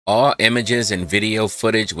All images and video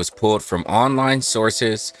footage was pulled from online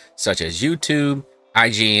sources such as YouTube,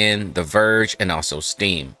 IGN, The Verge, and also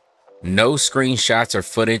Steam. No screenshots or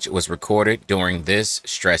footage was recorded during this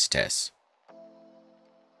stress test.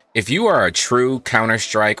 If you are a true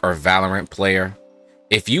Counter-Strike or Valorant player,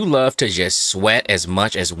 if you love to just sweat as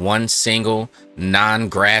much as one single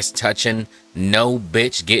non-grass touching, no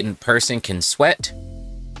bitch getting person can sweat,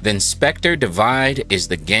 then Spectre Divide is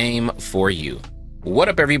the game for you. What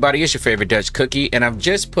up everybody, it's your favorite Dutch cookie, and I've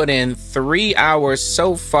just put in 3 hours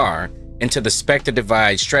so far into the Spectre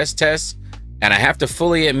Divide stress test, and I have to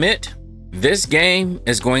fully admit, this game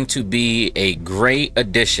is going to be a great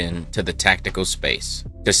addition to the tactical space.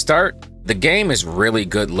 To start, the game is really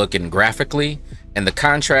good looking graphically, and the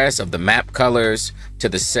contrast of the map colors to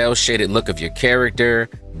the cel-shaded look of your character,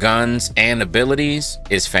 guns, and abilities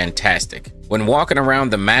is fantastic. When walking around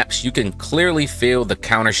the maps, you can clearly feel the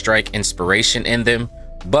Counter-Strike inspiration in them,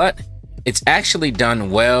 but it's actually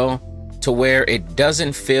done well to where it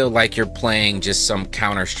doesn't feel like you're playing just some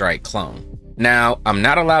Counter-Strike clone. Now, I'm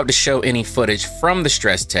not allowed to show any footage from the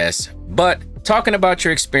stress test, but talking about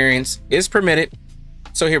your experience is permitted,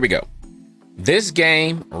 so here we go. This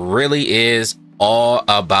game really is all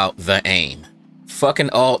about the aim. Fucking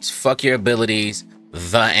ults, fuck your abilities,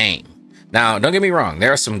 the aim. Now, don't get me wrong,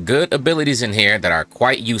 there are some good abilities in here that are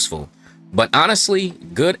quite useful, but honestly,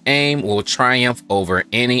 good aim will triumph over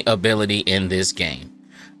any ability in this game.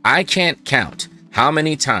 I can't count how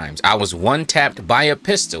many times I was one-tapped by a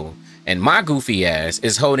pistol and my goofy ass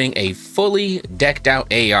is holding a fully decked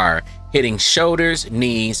out AR, hitting shoulders,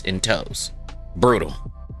 knees, and toes. Brutal.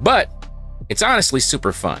 But it's honestly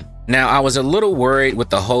super fun. Now, I was a little worried with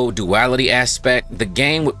the whole duality aspect. The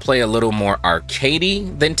game would play a little more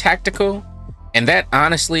arcadey than tactical, and that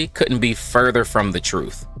honestly couldn't be further from the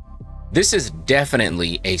truth. This is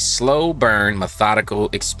definitely a slow burn, methodical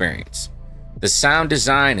experience. The sound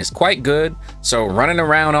design is quite good, so running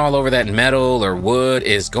around all over that metal or wood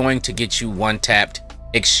is going to get you one-tapped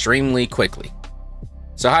extremely quickly.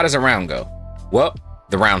 So how does a round go? Well,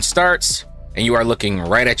 the round starts, and you are looking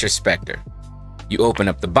right at your Spectre. You open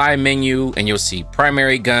up the buy menu and you'll see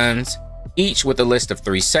primary guns, each with a list of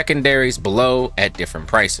 3 secondaries below at different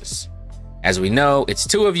prices. As we know, it's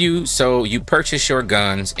 2 of you, so you purchase your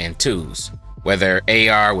guns in 2s. Whether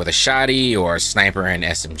AR with a shotty or sniper and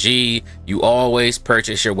SMG, you always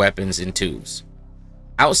purchase your weapons in 2s.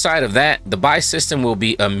 Outside of that, the buy system will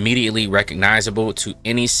be immediately recognizable to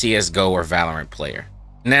any CSGO or Valorant player.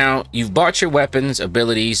 Now, you've bought your weapons,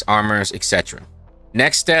 abilities, armors, etc.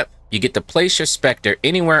 Next step, you get to place your Spectre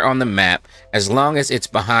anywhere on the map as long as it's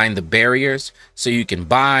behind the barriers, so you can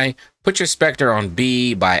buy, put your Spectre on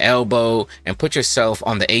B by elbow, and put yourself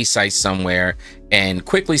on the A site somewhere and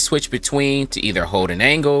quickly switch between to either hold an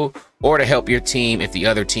angle or to help your team if the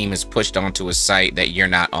other team is pushed onto a site that you're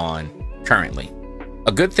not on currently.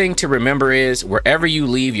 A good thing to remember is wherever you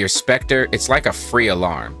leave your Spectre, it's like a free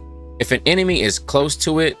alarm. If an enemy is close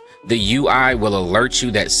to it, the UI will alert you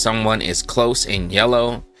that someone is close in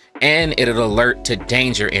yellow, and it'll alert to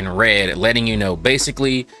danger in red, letting you know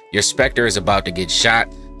basically your Spectre is about to get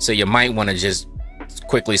shot, so you might want to just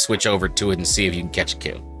quickly switch over to it and see if you can catch a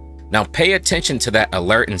kill. Now pay attention to that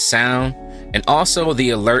alert and sound, and also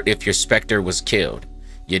the alert if your Spectre was killed.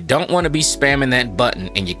 You don't want to be spamming that button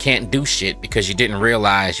and you can't do shit because you didn't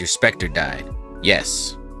realize your Spectre died.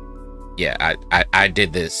 Yes. Yeah, I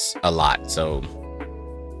did this a lot, so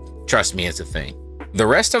trust me, it's a thing. The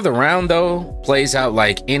rest of the round, though, plays out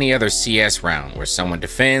like any other CS round, where someone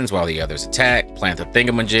defends while the others attack, plant the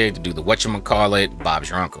thingamajig to do the whatchamacallit, Bob's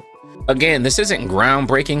your uncle. Again, this isn't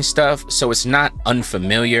groundbreaking stuff, so it's not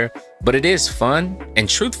unfamiliar, but it is fun, and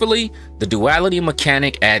truthfully, the duality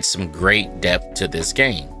mechanic adds some great depth to this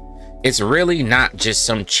game. It's really not just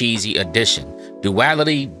some cheesy addition.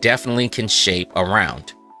 Duality definitely can shape a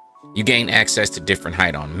round. You gain access to different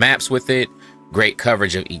height on maps with it, great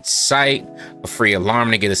coverage of each site, a free alarm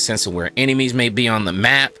to get a sense of where enemies may be on the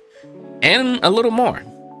map, and a little more.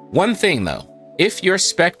 One thing though, if your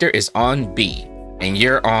Spectre is on B and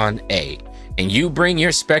you're on A, and you bring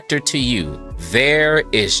your Spectre to you, there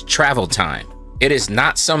is travel time. It is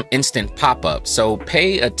not some instant pop-up, so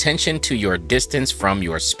pay attention to your distance from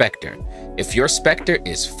your Spectre. If your Spectre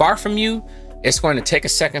is far from you, it's going to take a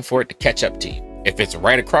second for it to catch up to you. If it's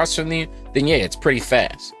right across from you, then yeah, it's pretty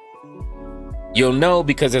fast. You'll know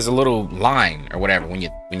because there's a little line or whatever when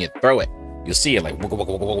you throw it. You'll see it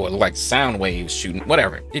like sound waves shooting,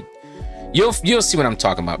 whatever. You'll see what I'm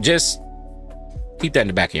talking about. Just keep that in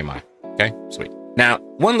the back of your mind. Okay, sweet. Now,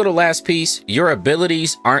 one little last piece: your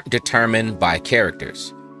abilities aren't determined by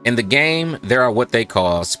characters. In the game, there are what they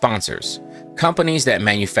call sponsors. companies that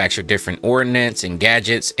manufacture different ordnance and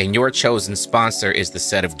gadgets, and your chosen sponsor is the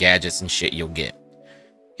set of gadgets and shit you'll get.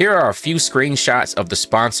 Here are a few screenshots of the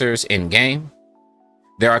sponsors in game.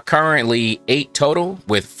 There are currently 8 total,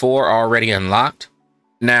 with 4 already unlocked.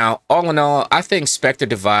 Now, all in all, I think Spectre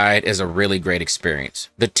Divide is a really great experience.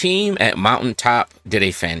 The team at Mountaintop did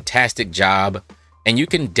a fantastic job, and you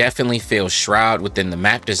can definitely feel Shroud within the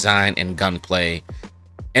map design and gunplay,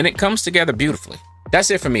 and it comes together beautifully.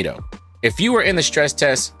 That's it for me though. If you were in the stress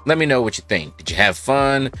test, let me know what you think. Did you have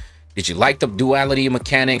fun? Did you like the duality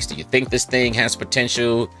mechanics? Do you think this thing has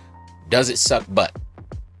potential? Does it suck butt?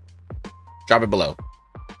 Drop it below.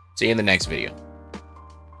 See you in the next video.